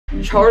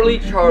Charlie,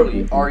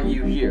 Charlie, are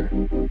you here?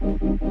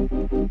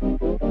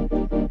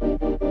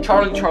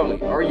 Charlie, Charlie,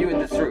 are you in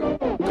this room?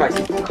 Guys,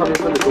 he's coming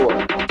from the door.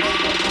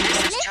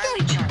 This is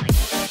Charlie, Charlie.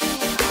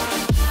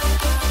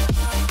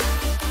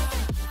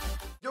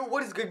 Yo,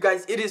 what is good,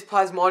 guys? It is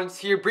Plasmonix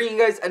here, bringing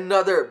you guys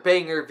another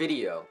banger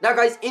video. Now,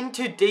 guys, in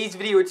today's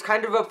video, it's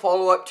kind of a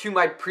follow-up to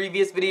my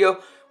previous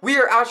video. We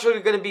are actually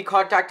going to be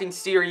contacting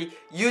Siri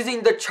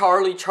using the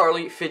Charlie,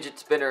 Charlie fidget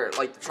spinner,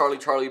 like the Charlie,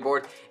 Charlie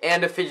board,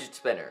 and a fidget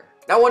spinner.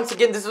 Now, once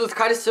again, this was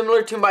kind of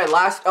similar to my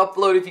last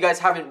upload. If you guys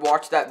haven't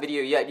watched that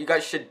video yet, you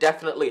guys should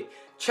definitely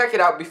check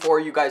it out before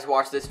you guys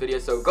watch this video.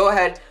 So go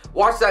ahead,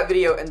 watch that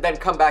video, and then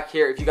come back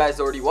here. If you guys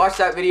already watched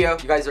that video,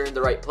 you guys are in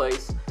the right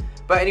place.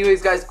 But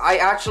anyways, guys, I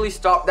actually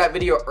stopped that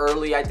video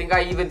early. I think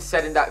I even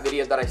said in that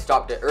video that I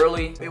stopped it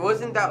early. It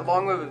wasn't that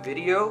long of a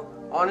video.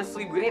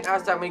 Honestly, we didn't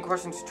ask that many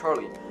questions to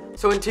Charlie.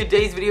 So in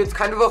today's video, it's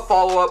kind of a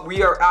follow-up.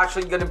 We are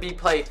actually going to be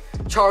playing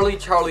Charlie,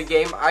 Charlie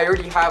game. I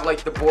already have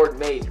like the board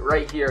made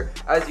right here.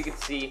 As you can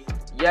see,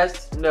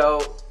 yes,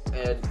 no,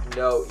 and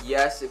no,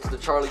 yes. It's the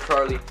Charlie,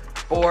 Charlie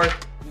board.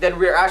 Then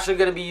we're actually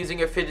going to be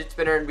using a fidget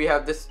spinner, and we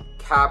have this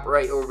cap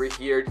right over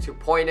here to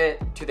point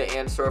it to the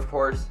answer, of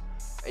course,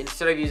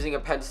 instead of using a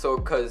pencil,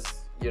 because,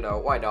 you know,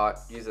 why not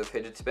use a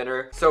fidget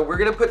spinner? So we're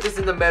gonna put this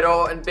in the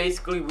middle, and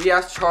basically we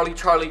ask Charlie,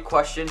 Charlie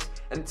questions,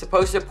 and it's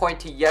supposed to point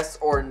to yes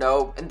or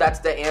no, and that's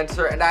the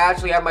answer. And I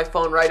actually have my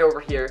phone right over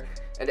here,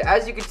 and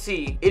as you can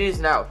see, it is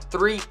now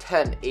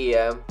 3:10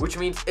 a.m., which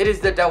means it is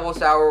the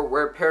devil's hour,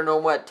 where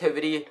paranormal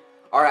activity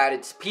are at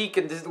its peak,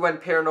 and this is when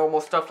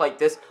paranormal stuff like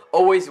this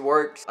always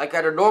works. Like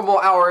at a normal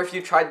hour, if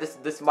you tried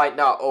this might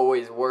not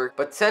always work,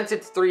 but since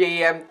it's 3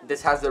 a.m.,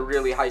 this has a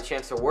really high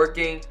chance of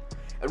working.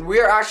 And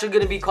we are actually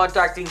going to be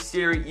contacting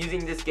Siri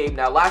using this game.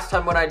 Now, last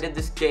time when I did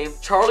this game,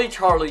 Charlie,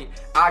 Charlie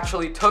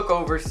actually took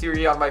over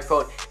Siri on my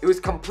phone. It was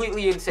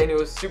completely insane. It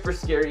was super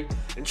scary.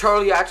 And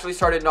Charlie actually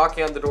started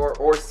knocking on the door,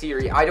 or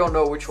Siri. I don't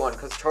know which one,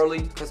 because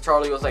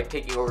Charlie was like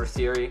taking over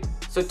Siri.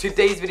 So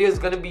today's video is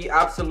going to be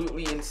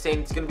absolutely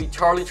insane. It's going to be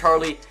Charlie,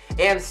 Charlie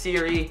and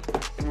Siri.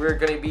 And we're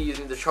going to be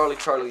using the Charlie,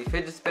 Charlie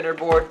fidget spinner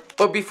board.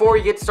 But before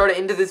we get started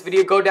into this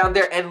video, go down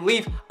there and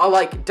leave a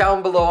like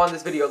down below on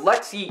this video.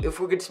 Let's see if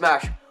we could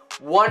smash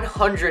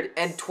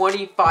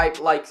 125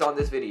 likes on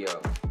this video.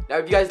 Now,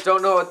 if you guys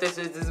don't know what this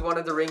is one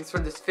of the rings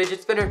from this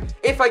fidget spinner.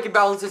 If I can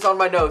balance this on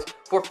my nose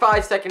for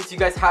 5 seconds, you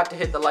guys have to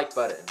hit the like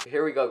button.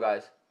 Here we go,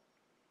 guys.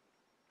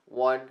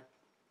 1,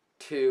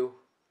 2,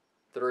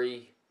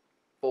 3,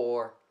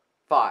 4,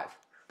 5.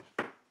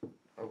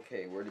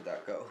 Okay, where did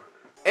that go?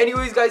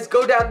 Anyways, guys,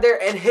 go down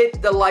there and hit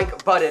the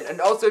like button.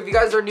 And also, if you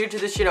guys are new to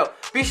this channel,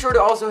 be sure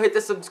to also hit the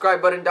subscribe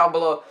button down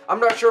below. I'm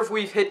not sure if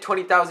we've hit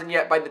 20,000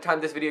 yet by the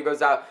time this video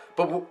goes out,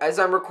 but as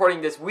I'm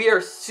recording this, we are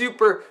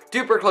super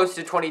duper close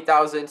to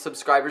 20,000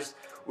 subscribers,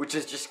 which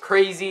is just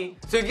crazy.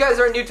 So if you guys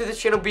are new to this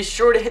channel, be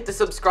sure to hit the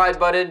subscribe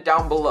button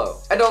down below.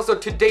 And also,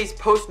 today's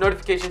post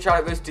notification shout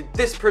out goes to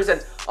this person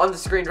on the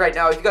screen right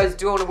now. If you guys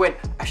do want to win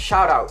a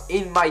shout out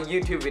in my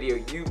YouTube video,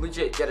 you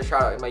legit get a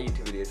shout out in my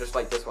YouTube video, just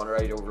like this one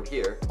right over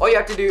here. All you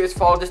have to do is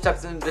follow the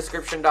steps in the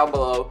description down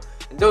below.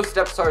 And those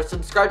steps are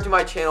subscribe to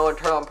my channel and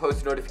turn on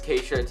post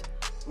notifications.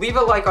 Leave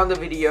a like on the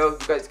video.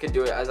 You guys can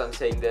do it as I'm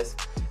saying this.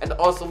 And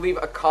also leave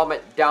a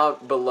comment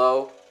down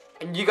below.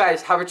 And you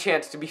guys have a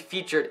chance to be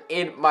featured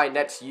in my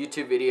next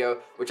YouTube video,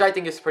 which I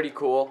think is pretty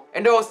cool.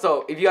 And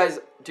also, if you guys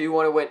do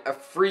want to win a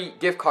free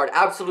gift card,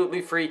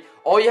 absolutely free,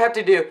 all you have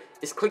to do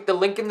is click the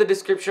link in the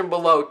description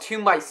below to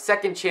my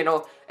second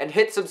channel and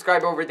hit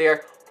subscribe over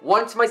there.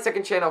 Once my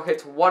second channel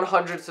hits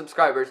 100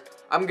 subscribers,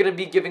 I'm going to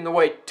be giving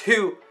away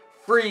 2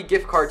 free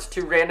gift cards,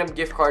 2 random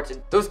gift cards,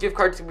 and those gift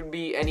cards would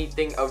be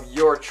anything of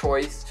your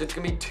choice. So it's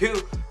gonna be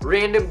 2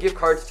 random gift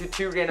cards to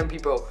 2 random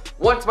people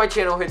once my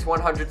channel hits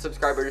 100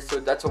 subscribers. So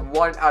that's a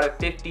 1 out of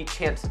 50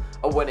 chance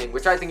of winning,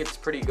 which I think it's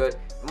pretty good.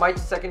 My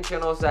second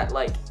channel is at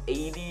like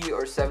 80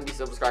 or 70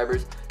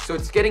 subscribers, so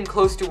it's getting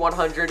close to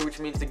 100, which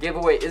means the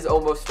giveaway is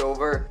almost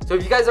over. So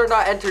if you guys are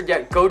not entered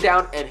yet, go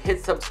down and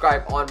hit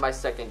subscribe on my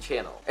second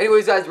channel.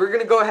 Anyways, guys, we're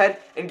gonna go ahead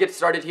and get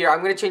started here.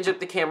 I'm gonna change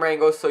up the camera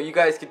angle so you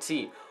guys can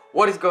see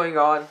what is going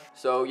on.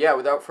 So yeah,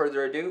 without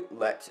further ado,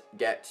 let's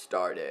get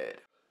started.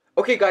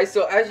 Okay, guys,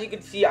 so as you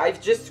can see,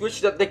 I've just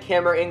switched up the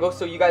camera angle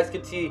so you guys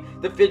can see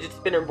the fidget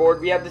spinner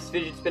board. We have this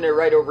fidget spinner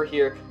right over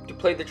here to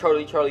play the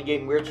Charlie, Charlie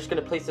game. We're just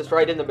gonna place this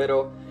right in the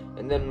middle,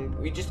 and then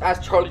we just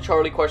ask Charlie,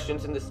 Charlie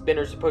questions, and the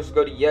spinner is supposed to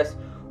go to yes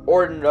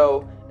or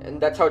no. And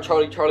that's how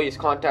Charlie, Charlie is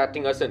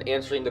contacting us and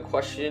answering the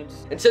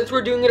questions. And since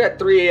we're doing it at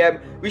 3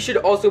 a.m., we should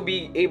also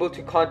be able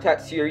to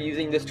contact Siri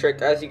using this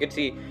trick. As you can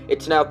see,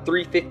 it's now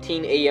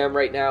 3:15 a.m.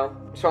 right now.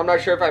 So I'm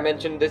not sure if I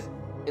mentioned this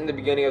in the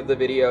beginning of the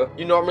video.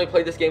 You normally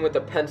play this game with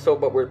a pencil,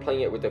 but we're playing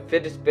it with a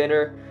fidget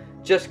spinner,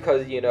 just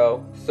because, you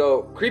know.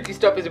 So creepy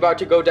stuff is about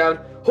to go down.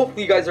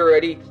 Hopefully you guys are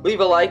ready. Leave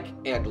a like,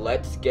 and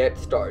let's get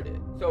started.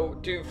 So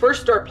to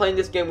first start playing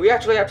this game, we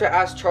actually have to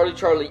ask Charlie,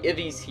 Charlie if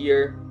he's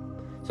here.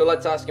 So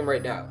let's ask him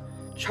right now.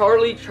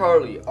 Charlie,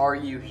 Charlie, are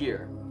you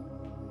here?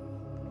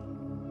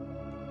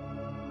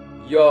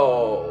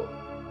 Yo,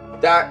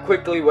 that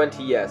quickly went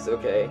to yes,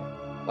 okay.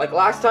 Like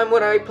last time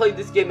when I played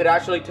this game, it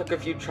actually took a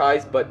few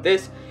tries, but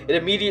this, it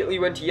immediately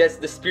went to yes.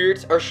 The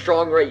spirits are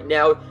strong right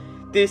now.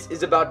 This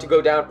is about to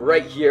go down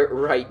right here,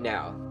 right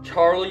now.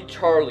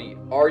 Charlie,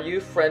 are you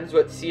friends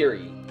with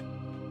Siri?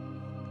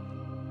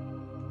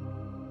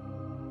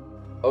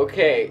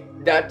 Okay,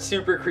 that's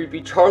super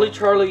creepy.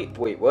 Charlie,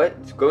 wait, what?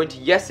 It's going to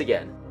yes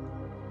again.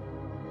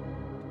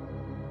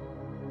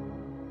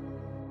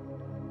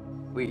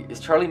 Wait, is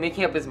Charlie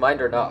making up his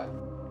mind or not?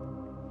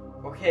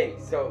 Okay,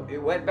 so it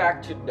went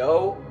back to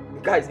no.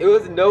 Guys, it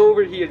was no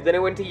over here, then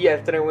it went to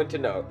yes, then it went to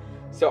no.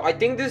 So I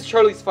think this is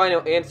Charlie's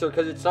final answer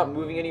because it's not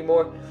moving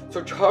anymore.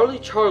 So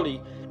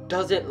Charlie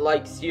doesn't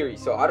like Siri.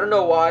 So I don't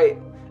know why,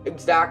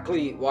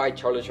 exactly why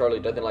Charlie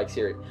doesn't like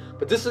Siri.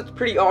 But this is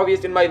pretty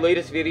obvious in my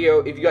latest video,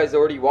 if you guys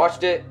already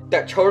watched it,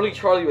 that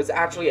Charlie was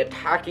actually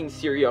attacking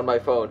Siri on my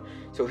phone.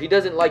 So he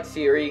doesn't like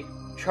Siri.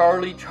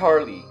 Charlie.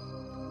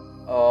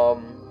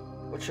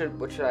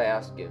 What should I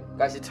ask him?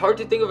 Guys, it's hard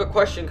to think of a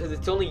question because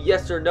it's only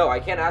yes or no. I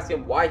can't ask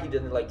him why he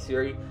doesn't like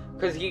Siri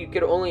because he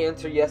could only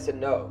answer yes and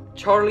no.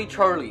 Charlie,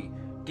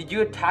 did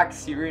you attack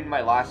Siri in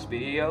my last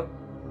video?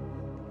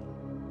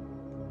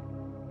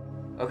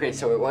 Okay,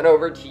 so it went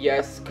over to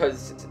yes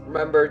because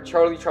remember,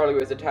 Charlie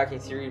was attacking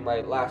Siri in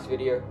my last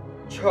video.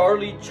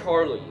 Charlie,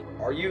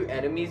 are you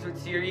enemies with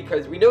Siri?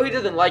 Because we know he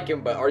doesn't like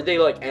him, but are they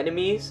like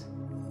enemies?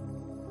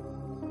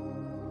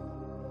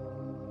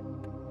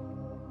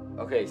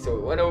 Okay, so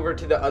it went over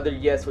to the other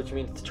yes, which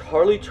means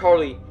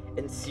Charlie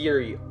and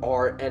Siri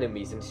are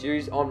enemies. And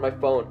Siri's on my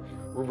phone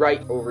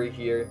right over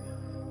here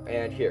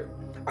and here.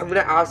 I'm going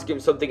to ask him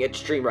something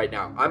extreme right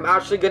now. I'm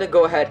actually going to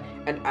go ahead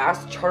and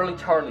ask Charlie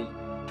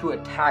to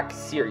attack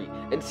Siri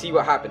and see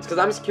what happens. Because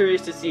I'm just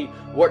curious to see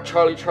what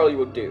Charlie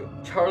would do.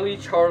 Charlie,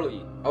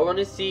 I want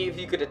to see if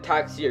you could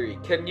attack Siri.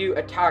 Can you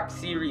attack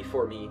Siri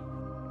for me?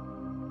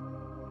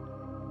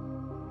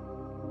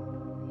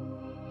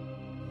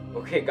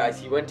 Okay guys,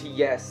 he went to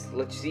yes.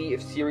 Let's see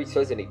if Siri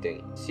says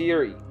anything.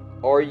 Siri,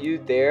 are you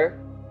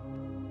there?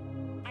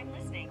 I'm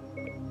listening.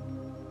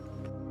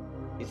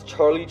 Is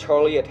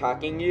Charlie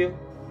attacking you?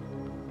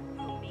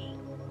 Who, me?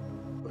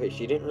 Okay,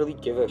 she didn't really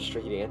give a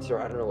straight answer.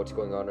 I don't know what's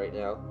going on right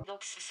now.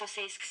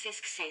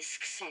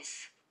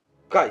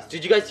 Guys,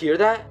 did you guys hear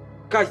that?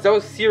 Guys, that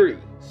was Siri.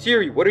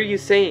 Siri, what are you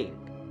saying?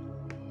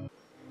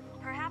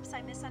 Perhaps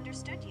I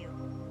misunderstood you.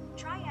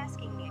 Try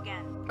asking me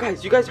again.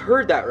 Guys, you guys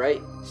heard that, right?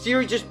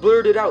 Siri just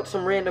blurted out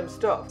some random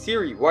stuff.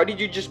 Siri, why did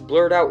you just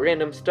blurt out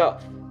random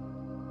stuff?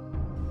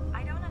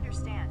 I don't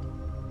understand.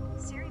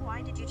 Siri,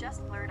 why did you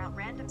just blurt out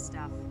random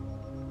stuff?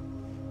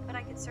 But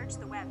I could search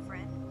the web,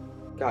 friend.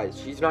 Guys,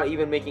 she's not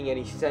even making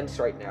any sense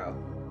right now.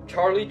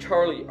 Charlie,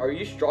 are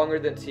you stronger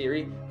than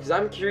Siri? Because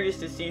I'm curious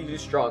to see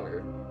who's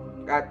stronger.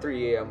 At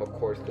 3 a.m. of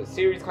course, because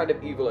Siri's kind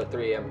of evil at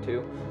 3 a.m.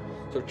 too.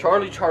 So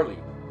Charlie,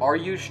 are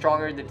you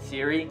stronger than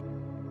Siri?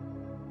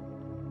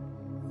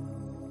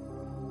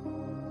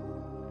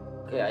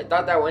 Okay, I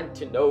thought that went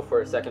to no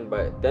for a second,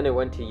 but then it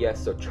went to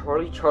yes. So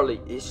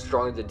Charlie is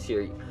stronger than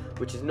Siri,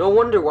 which is no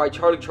wonder why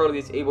Charlie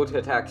is able to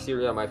attack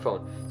Siri on my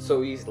phone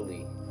so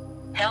easily.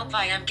 Help,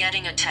 I am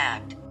getting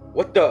attacked.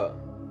 What the?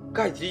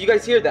 Guys, did you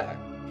guys hear that?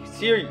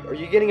 Siri, are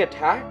you getting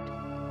attacked?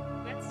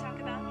 Let's talk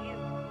about you,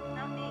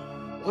 not me.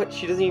 What?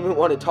 She doesn't even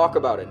want to talk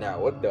about it now.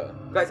 What the?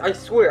 Guys, I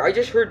swear, I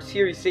just heard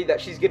Siri say that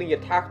she's getting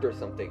attacked or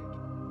something.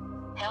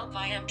 Help,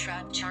 I am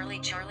trapped.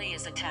 Charlie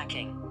is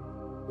attacking.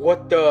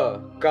 What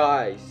the?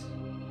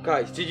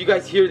 Guys, did you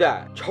guys hear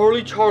that?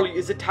 Charlie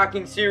is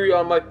attacking Siri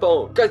on my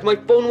phone. Guys, my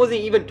phone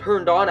wasn't even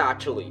turned on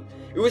actually.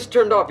 It was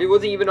turned off. It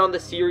wasn't even on the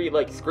Siri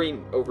like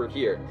screen over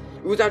here.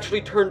 It was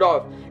actually turned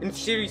off. And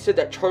Siri said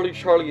that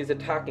Charlie is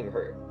attacking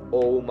her.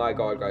 Oh my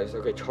god, guys.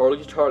 Okay, Charlie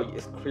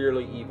is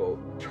clearly evil.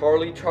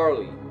 Charlie,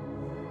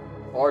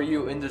 are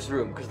you in this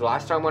room? Because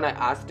last time when I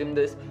asked him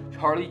this,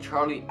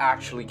 Charlie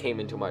actually came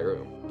into my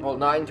room. Well,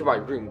 not into my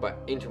room, but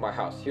into my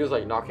house. He was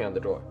like knocking on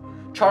the door.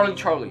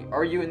 Charlie,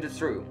 are you in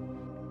this room?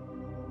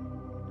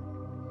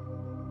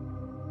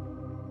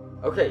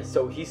 Okay,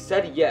 so he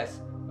said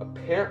yes.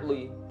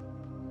 Apparently,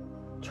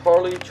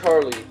 Charlie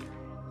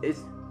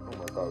is... Oh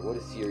my god, what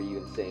is Siri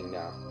even saying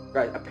now?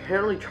 Guys,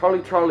 apparently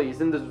Charlie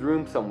is in this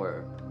room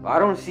somewhere. I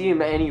don't see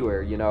him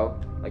anywhere, you know?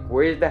 Like,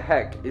 where the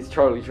heck is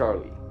Charlie?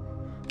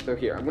 So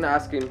here, I'm gonna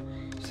ask him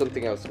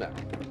something else now.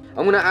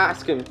 I'm gonna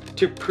ask him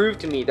to prove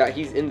to me that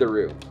he's in the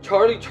room.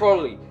 Charlie,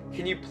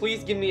 can you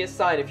please give me a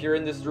sign if you're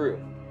in this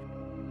room?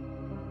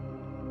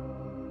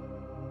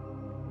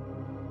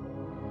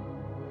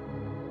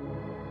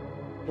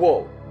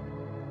 Whoa.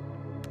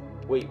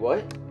 Wait,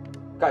 what?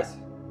 Guys,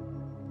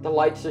 the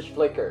lights just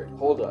flickered.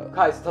 Hold up.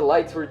 Guys, the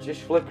lights were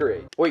just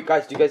flickering. Wait,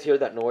 guys, do you guys hear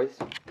that noise?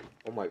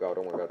 Oh my god.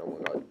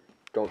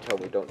 Don't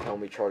tell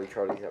me Charlie's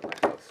at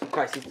my house.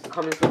 Guys, he's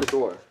coming through the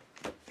door.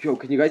 Yo,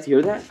 can you guys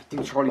hear that? I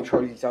think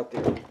Charlie's out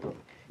there.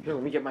 Here,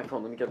 let me get my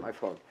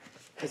phone.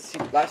 Cause see,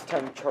 last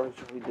time Charlie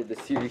did this,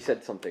 Siri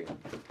said something.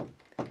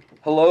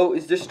 Hello,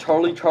 is this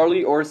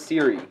Charlie or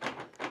Siri?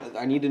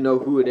 I need to know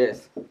who it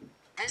is.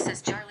 This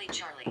is Charlie.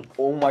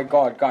 Oh my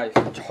god, guys.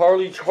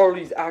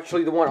 Charlie's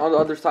actually the one on the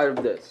other side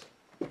of this.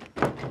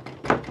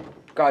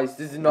 Guys,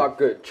 this is not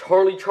good.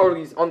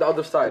 Charlie's on the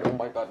other side. Oh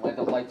my god,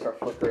 the lights are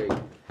flickering.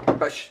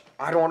 But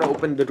I don't want to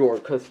open the door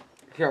because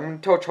here, I'm going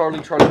to tell Charlie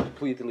to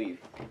please leave.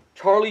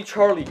 Charlie,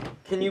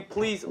 can you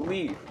please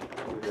leave?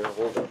 Here,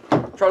 hold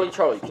up.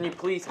 Charlie, can you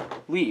please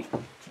leave?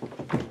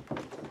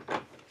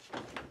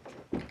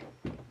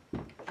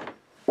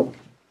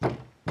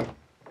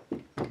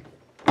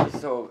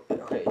 So,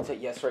 okay, it's a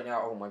yes right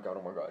now. Oh my god.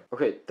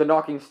 Okay, the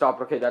knocking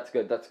stopped. Okay, that's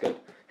good.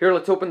 Here,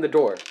 let's open the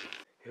door.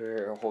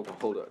 Here, hold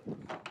on.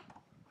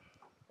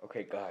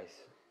 Okay, guys,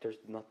 there's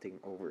nothing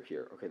over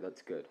here. Okay,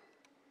 that's good.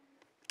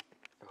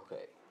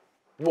 Okay.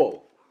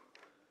 Whoa.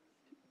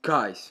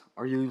 Guys,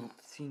 are you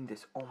seeing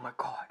this? Oh my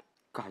god.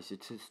 Guys,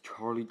 it says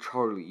Charlie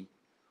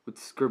with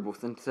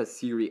scribbles and it says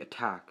Siri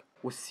attack.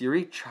 Was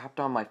Siri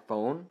trapped on my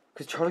phone?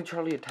 Because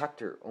Charlie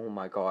attacked her. Oh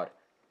my god.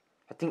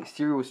 I think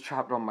Siri was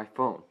trapped on my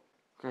phone.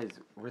 Guys,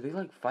 were they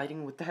like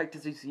fighting? What the heck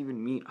does this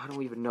even mean? I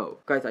don't even know.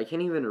 Guys, I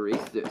can't even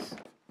erase this.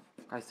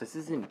 Guys, this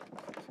isn't...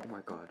 Oh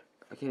my god.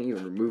 I can't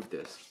even remove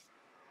this.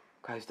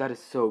 Guys, that is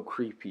so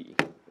creepy.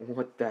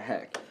 What the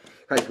heck?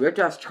 Guys, we have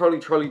to ask Charlie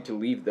to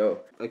leave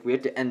though. Like, we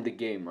have to end the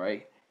game,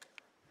 right?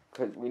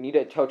 Because we need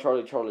to tell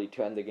Charlie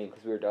to end the game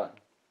because we're done.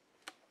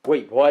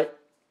 Wait, what?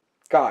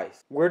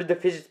 Guys, where did the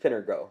fidget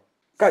spinner go?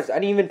 Guys, I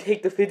didn't even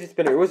take the fidget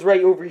spinner. It was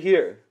right over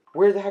here.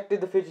 Where the heck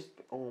did the fidget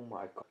spinner... Oh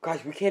my god.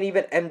 Guys, we can't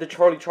even end the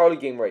Charlie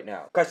game right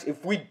now. Guys,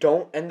 if we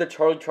don't end the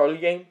Charlie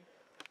game,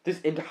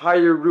 this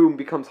entire room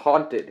becomes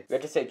haunted. We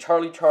have to say,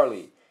 Charlie,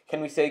 can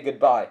we say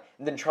goodbye?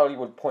 And then Charlie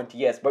would point to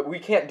yes. But we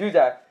can't do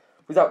that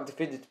without the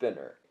fidget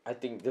spinner. I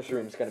think this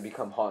room's gonna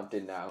become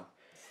haunted now.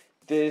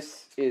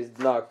 This is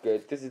not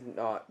good. This is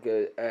not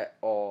good at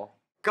all.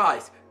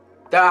 Guys,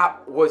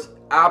 that was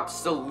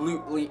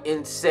absolutely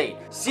insane.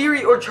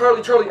 Siri or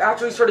Charlie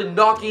actually started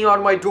knocking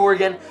on my door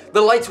again.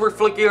 The lights were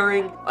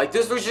flickering. Like,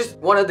 this was just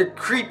one of the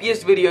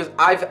creepiest videos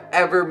I've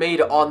ever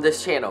made on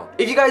this channel.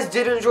 If you guys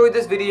did enjoy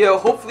this video,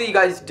 hopefully you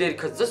guys did,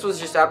 because this was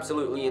just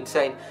absolutely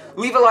insane.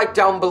 Leave a like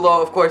down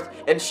below, of course,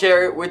 and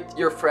share it with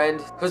your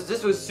friends, because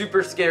this was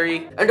super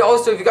scary. And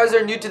also, if you guys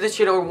are new to this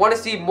channel and want to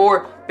see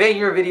more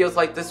banger videos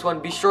like this one,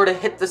 be sure to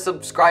hit the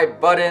subscribe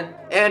button.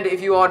 And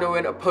if you want to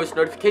win a post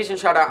notification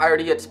shout out, I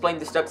already explained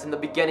the steps in the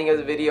beginning of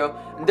the video,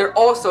 and they're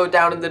also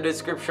down in the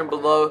description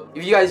below.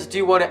 If you guys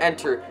do want to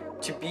enter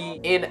to be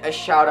in a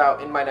shout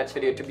out in my next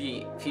video, to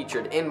be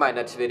featured in my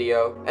next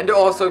video. And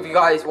also, if you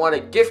guys want a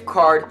gift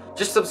card,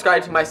 just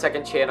subscribe to my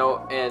second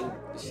channel and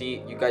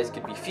see, you guys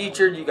could be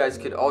featured. You guys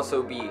could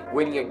also be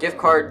winning a gift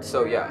card.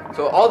 So yeah,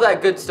 so all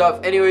that good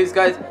stuff. Anyways,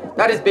 guys,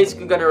 that is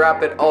basically gonna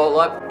wrap it all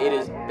up. It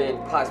has been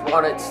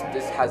Plasmonix.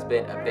 This has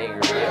been a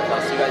banger video.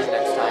 I'll see you guys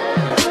next time.